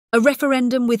A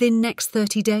referendum within next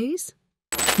 30 days?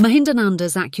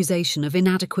 Mahindananda's accusation of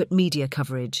inadequate media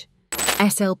coverage.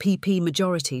 SLPP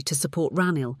majority to support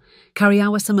Ranil.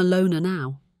 Karyawasam alone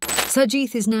now.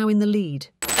 Surjit is now in the lead.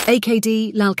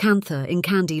 AKD, Lalkantha in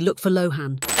Kandy look for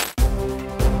Lohan.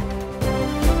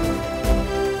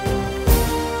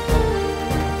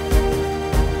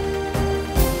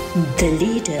 The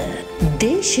leader,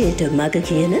 දේශයට මග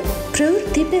කියන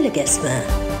ප්‍රවෘත්ති පෙළගැස්ම.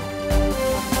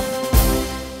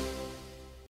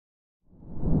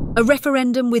 A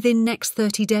referendum within next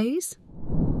 30 days?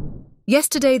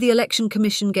 Yesterday, the Election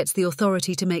Commission gets the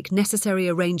authority to make necessary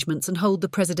arrangements and hold the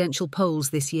presidential polls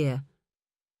this year.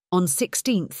 On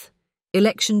 16th,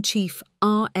 Election Chief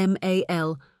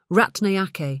RMAL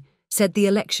Ratnayake said the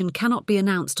election cannot be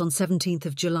announced on 17th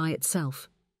of July itself.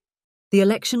 The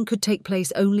election could take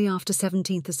place only after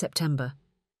 17th of September.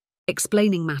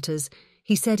 Explaining matters,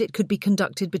 he said it could be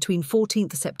conducted between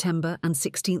 14th September and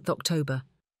 16th October.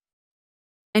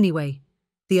 Anyway,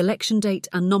 the election date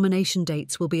and nomination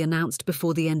dates will be announced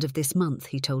before the end of this month,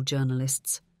 he told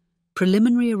journalists.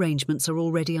 Preliminary arrangements are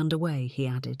already underway, he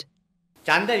added.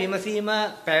 ඡන්ද විමසීම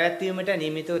පැවැත්වීමට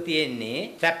නියමිතව තියෙන්නේ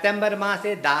සැප්තැම්බර්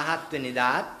මාසයේ 17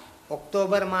 වෙනිදාත්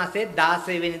October මාසයේ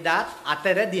 16 වෙනිදාත්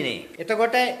අතර දිනේ.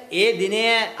 එතකොට ඒ දිනය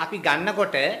අපි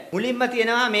ගන්නකොට මුලින්ම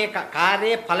තියෙනවා මේ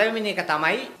කාර්යයේ පළවෙනි එක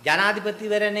තමයි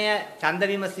ජනාධිපතිවරණය ඡන්ද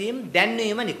විමසීම්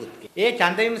දැන්වීම නිකුත් කිරීම. ඒ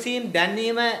ඡන්ද විමසීම්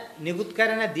දැන්වීම නිකුත්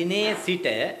කරන දිනේ සිට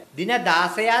දින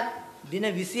 16ත් දින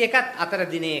 21ත් අතර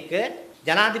දිනයක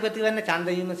ජනාධිපතිවරණ ඡන්ද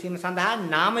විමසීම සඳහා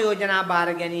නාම යෝජනා බාර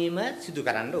ගැනීම සිදු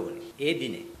කරන්න ඕනේ. ඒ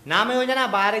දිනේ. නාම යෝජනා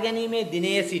බාර ගැනීමේ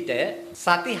දිනේ සිට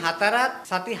සති 4ත්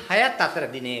සති 6ත් අතර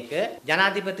දිනයක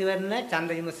ජනාධිපතිවරණ ඡන්ද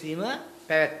විමසීම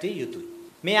පැවැත්විය යුතුයි.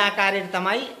 මේ ආකාරයට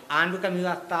තමයි ආණ්ඩුක්‍රම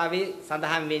ව්‍යවස්ථාවේ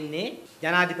සඳහන් වෙන්නේ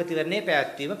ජනාධිපතිවරණයේ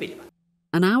පැවැත්වීම පිළිබඳ.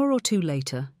 An hour or two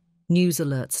later, news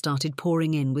alerts started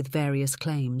pouring in with various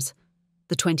claims.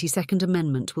 The 22nd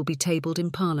Amendment will be tabled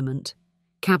in Parliament.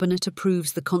 Cabinet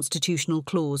approves the constitutional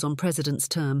clause on President's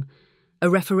term. A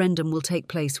referendum will take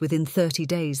place within 30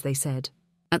 days, they said.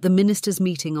 At the ministers'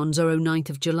 meeting on 9th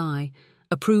of July,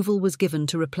 approval was given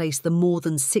to replace the more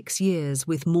than 6 years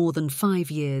with more than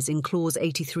 5 years in Clause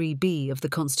 83B of the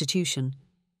Constitution.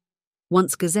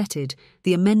 Once gazetted,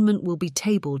 the amendment will be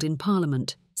tabled in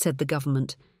Parliament, said the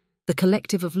government. The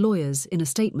collective of lawyers, in a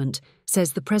statement,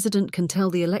 says the President can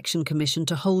tell the Election Commission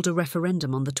to hold a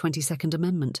referendum on the 22nd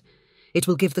Amendment. It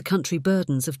will give the country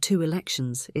burdens of 2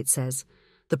 elections, it says.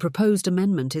 The proposed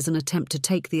amendment is an attempt to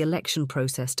take the election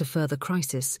process to further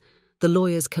crisis, the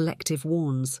lawyers' collective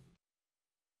warns.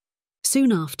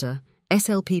 Soon after,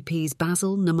 SLPP's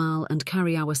Basil, Namal and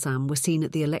Karyawasam were seen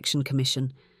at the Election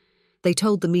Commission. They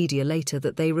told the media later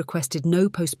that they requested no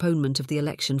postponement of the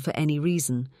election for any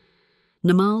reason.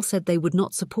 Namal said they would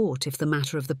not support if the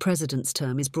matter of the President's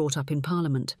term is brought up in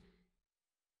Parliament.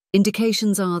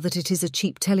 Indications are that it is a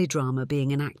cheap teledrama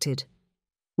being enacted.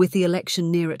 With the election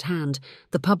near at hand,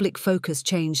 the public focus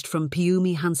changed from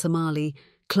Piumi Hansamali,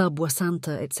 Club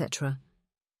Wasantha, etc.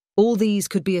 All these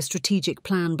could be a strategic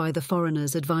plan by the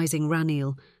foreigners advising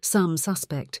Ranil, some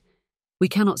suspect. We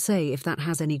cannot say if that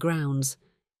has any grounds.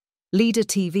 Leader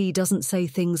TV doesn't say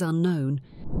things unknown.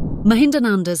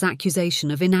 Mahindananda's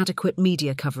accusation of inadequate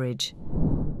media coverage.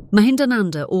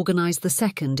 Mahindananda organised the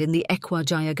second in the Ekwa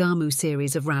Jayagamu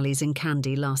series of rallies in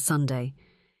Kandy last Sunday.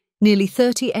 Nearly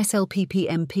 30 SLPP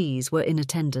MPs were in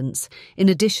attendance, in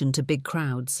addition to big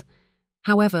crowds.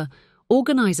 However,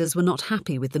 organisers were not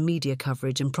happy with the media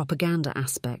coverage and propaganda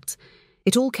aspects.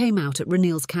 It all came out at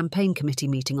Ranil's campaign committee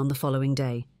meeting on the following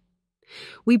day.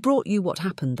 We brought you what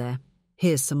happened there.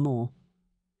 Here's some more.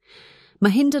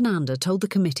 Mahindananda told the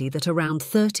committee that around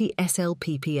 30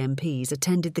 SLPP MPs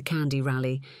attended the Kandy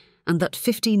rally and that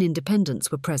 15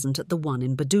 independents were present at the one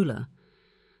in Badula.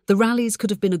 The rallies could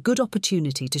have been a good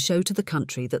opportunity to show to the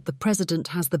country that the president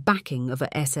has the backing of a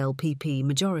SLPP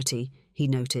majority, he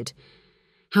noted.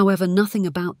 However, nothing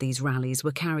about these rallies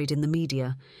were carried in the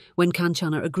media. When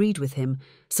Kanchana agreed with him,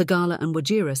 Sagala and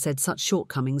Wajira said such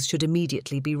shortcomings should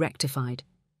immediately be rectified.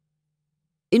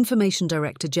 Information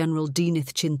Director General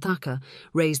Dinith Chinthaka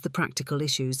raised the practical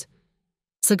issues.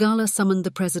 Sagala summoned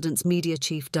the President's media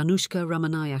chief Danushka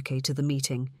Ramanayake to the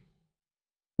meeting.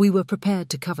 We were prepared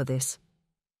to cover this,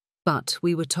 but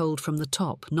we were told from the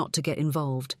top not to get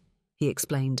involved, he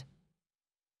explained.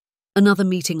 Another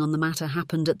meeting on the matter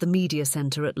happened at the Media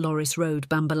Centre at Loris Road,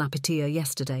 Bambalapatia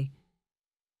yesterday.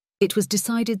 It was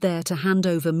decided there to hand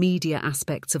over media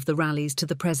aspects of the rallies to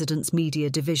the President's media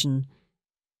division.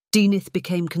 Dinith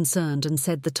became concerned and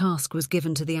said the task was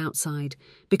given to the outside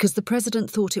because the President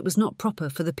thought it was not proper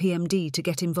for the PMD to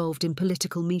get involved in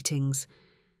political meetings.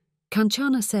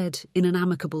 Kanchana said, in an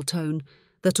amicable tone,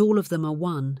 that all of them are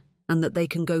one and that they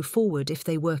can go forward if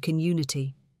they work in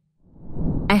unity.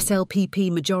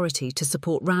 SLPP majority to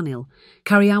support Ranil,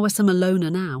 Karyawasam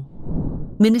alone now.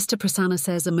 Minister Prasanna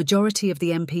says a majority of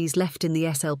the MPs left in the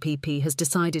SLPP has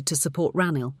decided to support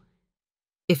Ranil.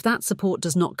 If that support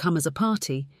does not come as a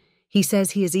party, he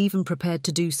says he is even prepared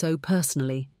to do so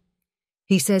personally.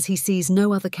 He says he sees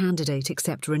no other candidate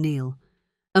except Ranil.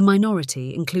 A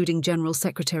minority, including General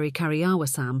Secretary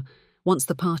Karyawasam, wants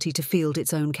the party to field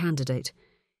its own candidate.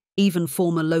 Even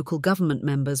former local government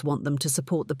members want them to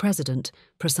support the president,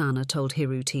 Prasanna told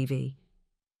Hiru TV.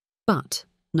 But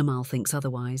Namal thinks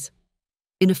otherwise.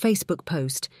 In a Facebook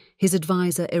post, his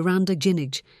advisor Iranda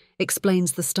Ginij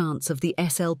explains the stance of the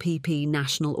SLPP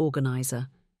national organiser.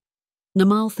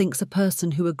 Namal thinks a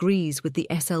person who agrees with the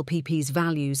SLPP's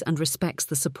values and respects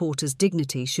the supporters'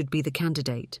 dignity should be the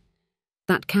candidate.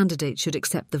 That candidate should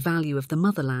accept the value of the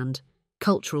motherland,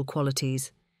 cultural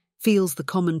qualities, feels the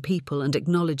common people and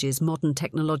acknowledges modern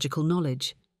technological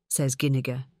knowledge, says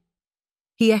Ginniger.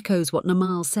 He echoes what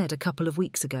Namal said a couple of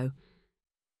weeks ago.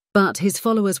 But his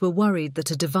followers were worried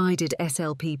that a divided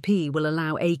SLPP will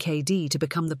allow AKD to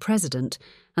become the president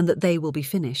and that they will be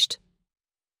finished.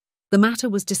 The matter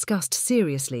was discussed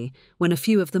seriously when a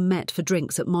few of them met for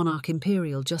drinks at Monarch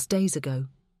Imperial just days ago.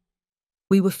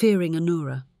 We were fearing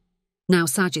Anura. Now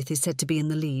Sajith is said to be in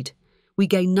the lead. We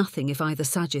gain nothing if either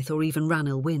Sajith or even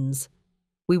Ranil wins.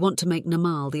 We want to make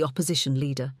Namal the opposition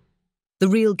leader. The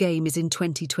real game is in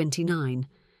 2029.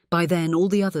 By then all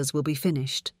the others will be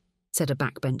finished, said a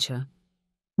backbencher.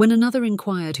 When another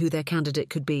inquired who their candidate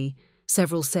could be,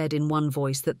 several said in one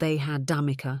voice that they had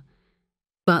Damika.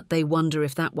 But they wonder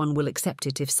if that one will accept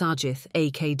it if Sajith,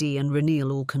 AKD and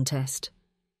Ranil all contest.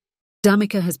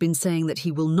 Damika has been saying that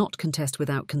he will not contest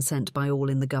without consent by all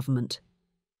in the government.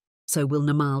 So will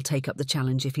Namal take up the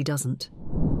challenge if he doesn't?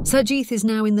 Sajith is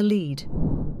now in the lead.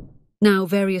 Now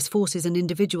various forces and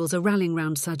individuals are rallying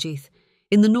round Sajith.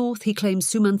 In the north he claims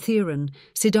Sumanthiran,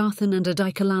 Siddharthan and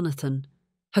Adikalanathan.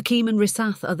 Hakim and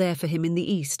Risath are there for him in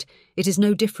the east. It is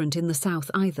no different in the south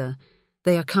either.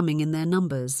 They are coming in their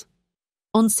numbers.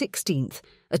 On 16th,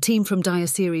 a team from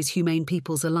Dayasiri's Humane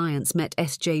People's Alliance met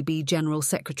SJB General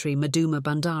Secretary Madhuma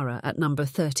Bandara at number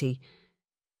 30.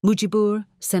 Mujibur,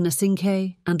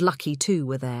 Senasinghe and Lucky too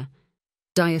were there.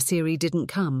 Dayasiri didn't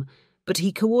come, but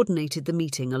he coordinated the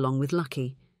meeting along with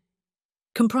Lucky.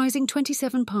 Comprising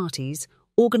 27 parties,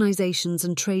 organisations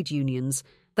and trade unions,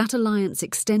 that alliance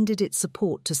extended its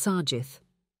support to Sajith.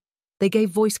 They gave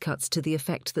voice cuts to the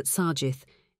effect that Sajith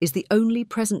is the only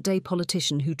present-day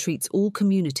politician who treats all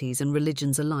communities and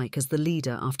religions alike as the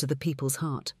leader after the people's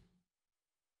heart.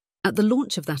 At the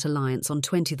launch of that alliance on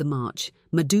 20th March,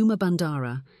 Madhuma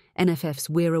Bandara, NFF's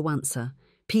Weera Wansa,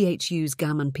 PHU's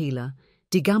Gaman Pila,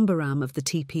 Digambaram of the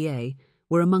TPA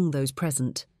were among those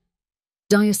present.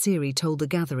 Dayasiri told the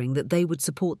gathering that they would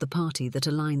support the party that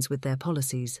aligns with their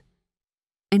policies.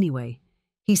 Anyway,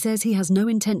 he says he has no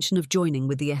intention of joining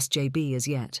with the SJB as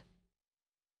yet.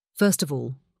 First of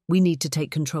all, we need to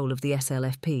take control of the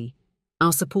SLFP.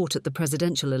 Our support at the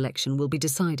presidential election will be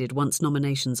decided once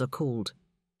nominations are called,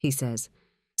 he says.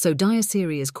 So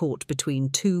Dayasiri is caught between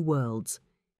two worlds.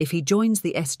 If he joins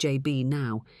the SJB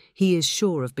now, he is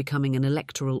sure of becoming an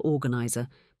electoral organiser,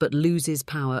 but loses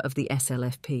power of the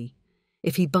SLFP.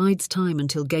 If he bides time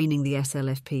until gaining the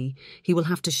SLFP, he will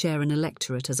have to share an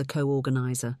electorate as a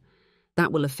co-organiser.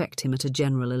 That will affect him at a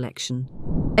general election.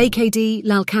 AKD,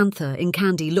 Lalkantha in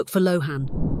Kandy look for Lohan.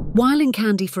 While in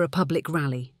Kandy for a public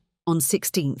rally, on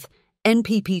 16th,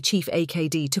 NPP chief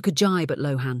AKD took a jibe at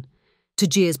Lohan. To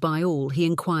jeers by all, he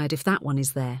inquired if that one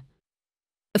is there.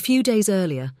 A few days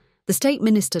earlier, the state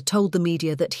minister told the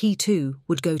media that he too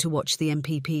would go to watch the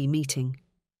MPP meeting.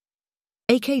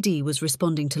 AKD was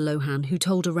responding to Lohan, who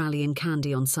told a rally in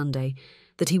Kandy on Sunday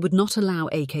that he would not allow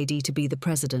AKD to be the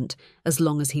president as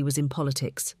long as he was in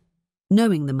politics.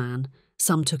 Knowing the man,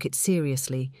 some took it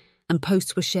seriously, and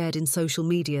posts were shared in social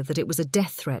media that it was a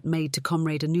death threat made to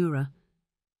Comrade Anura.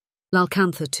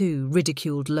 Lalkantha too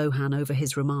ridiculed Lohan over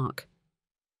his remark.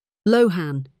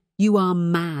 "Lohan, you are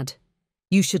mad.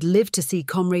 You should live to see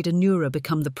Comrade Anura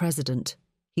become the president,"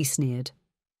 he sneered.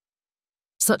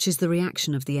 Such is the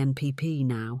reaction of the NPP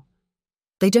now.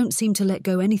 They don't seem to let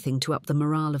go anything to up the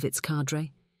morale of its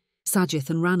cadre. Sajith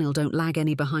and Ranil don't lag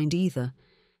any behind either.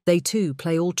 They too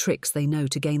play all tricks they know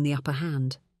to gain the upper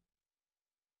hand.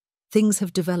 Things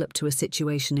have developed to a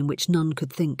situation in which none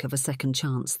could think of a second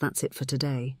chance. That's it for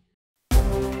today.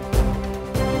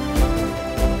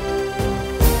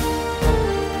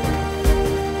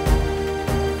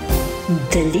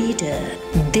 The leader,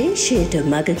 දේශයට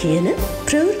මග කියන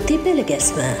ප්‍රවෘත්ති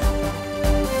පෙළගැස්ම